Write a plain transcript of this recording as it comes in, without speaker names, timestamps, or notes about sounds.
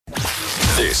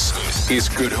This is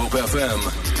Good Hope FM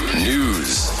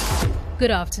News.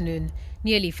 Good afternoon.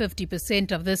 Nearly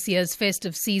 50% of this year's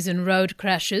festive season road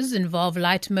crashes involve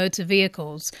light motor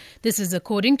vehicles. This is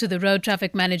according to the Road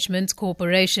Traffic Management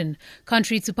Corporation.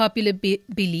 Contrary to popular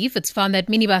belief, it's found that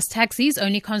minibus taxis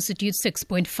only constitute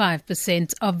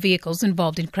 6.5% of vehicles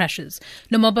involved in crashes.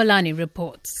 Nomobolani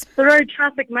reports. The Road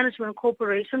Traffic Management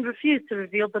Corporation refused to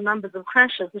reveal the numbers of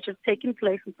crashes which have taken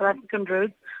place on South African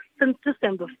roads since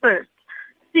December 1st.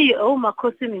 CEO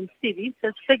Makosini Msibi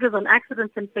says figures on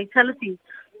accidents and fatalities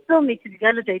still need to be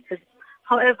validated.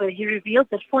 However, he revealed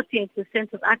that 48%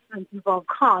 of accidents involve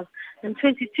cars and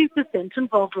 22%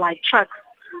 involve light trucks.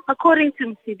 According to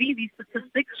Msibi, these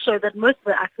statistics show that most of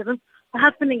the accidents are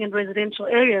happening in residential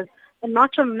areas and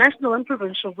not on national and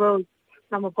provincial roads.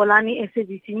 Nomobolani,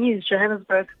 SABC News,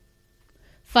 Johannesburg.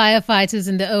 Firefighters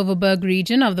in the Overberg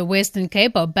region of the Western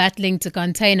Cape are battling to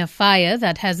contain a fire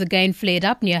that has again flared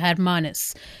up near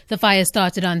Hermanus. The fire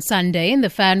started on Sunday in the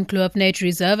Fernkloof Nature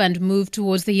Reserve and moved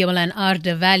towards the Himalayan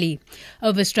Arde Valley.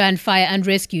 Overstrand Fire and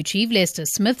Rescue Chief Lester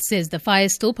Smith says the fire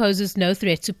still poses no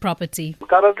threat to property.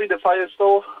 Currently the fire is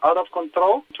still out of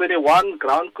control. 21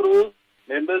 ground crew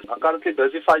members are currently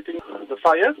busy fighting the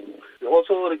fire. We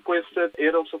also requested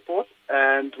aerial support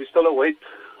and we still await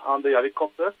on the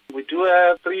helicopter. We do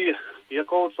have 3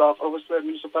 vehicles of Overstrand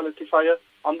Municipality Fire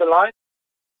on the line.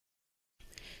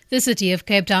 The City of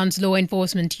Cape Town's law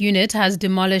enforcement unit has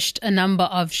demolished a number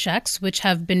of shacks which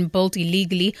have been built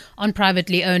illegally on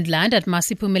privately owned land at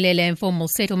Masiphumelele informal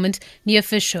settlement near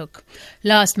Fishhook.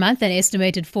 Last month, an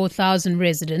estimated 4,000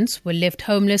 residents were left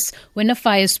homeless when a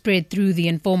fire spread through the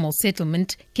informal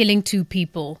settlement, killing 2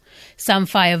 people. Some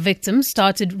fire victims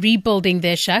started rebuilding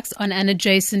their shacks on an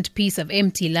adjacent piece of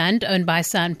empty land owned by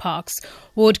Sandparks.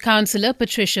 Ward Councillor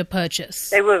Patricia Purchase.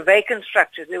 They were vacant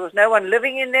structures. There was no one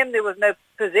living in them. There was no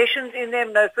possessions in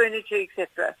them, no furniture,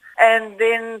 etc. And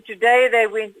then today they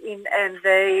went in and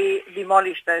they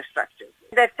demolished those structures.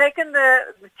 They've taken the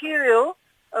material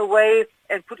away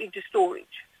and put into storage.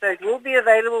 So it will be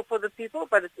available for the people,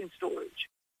 but it's in storage.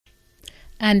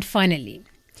 And finally,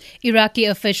 Iraqi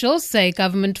officials say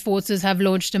government forces have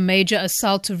launched a major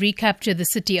assault to recapture the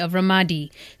city of Ramadi.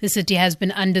 The city has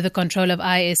been under the control of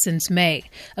IS since May.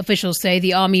 Officials say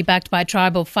the army, backed by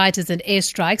tribal fighters and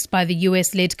airstrikes by the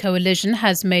US-led coalition,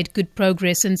 has made good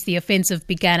progress since the offensive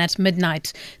began at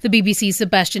midnight. The BBC's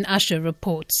Sebastian Usher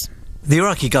reports. The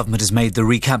Iraqi government has made the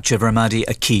recapture of Ramadi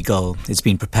a key goal. It's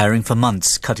been preparing for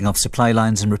months, cutting off supply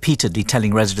lines and repeatedly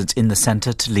telling residents in the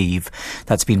centre to leave.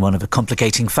 That's been one of the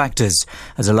complicating factors,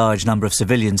 as a large number of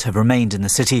civilians have remained in the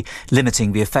city,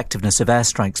 limiting the effectiveness of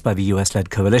airstrikes by the US-led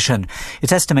coalition.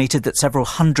 It's estimated that several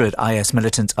hundred IS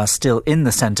militants are still in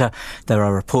the centre. There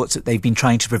are reports that they've been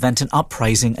trying to prevent an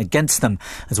uprising against them,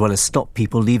 as well as stop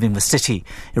people leaving the city.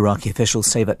 Iraqi officials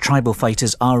say that tribal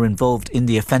fighters are involved in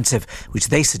the offensive, which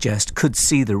they suggest could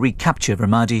see the recapture of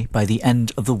Ramadi by the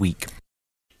end of the week.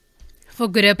 For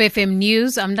Good Hope FM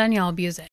News, I'm Danielle Buzet.